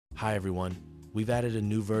Hi everyone, we've added a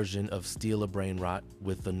new version of stealabrainrot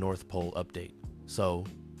with the North Pole update. So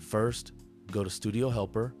first, go to Studio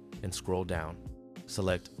Helper and scroll down.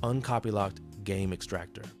 Select Uncopylocked Game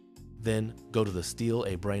Extractor. Then go to the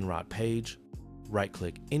stealabrainrot page,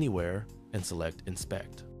 right-click anywhere and select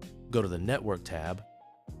Inspect. Go to the Network tab.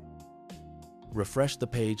 Refresh the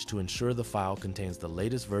page to ensure the file contains the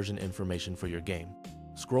latest version information for your game.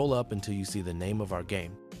 Scroll up until you see the name of our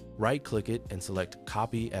game. Right-click it and select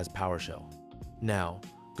Copy as PowerShell. Now,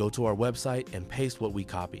 go to our website and paste what we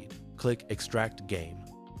copied. Click Extract Game.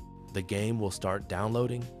 The game will start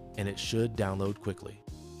downloading and it should download quickly.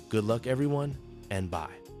 Good luck everyone, and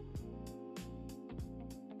bye.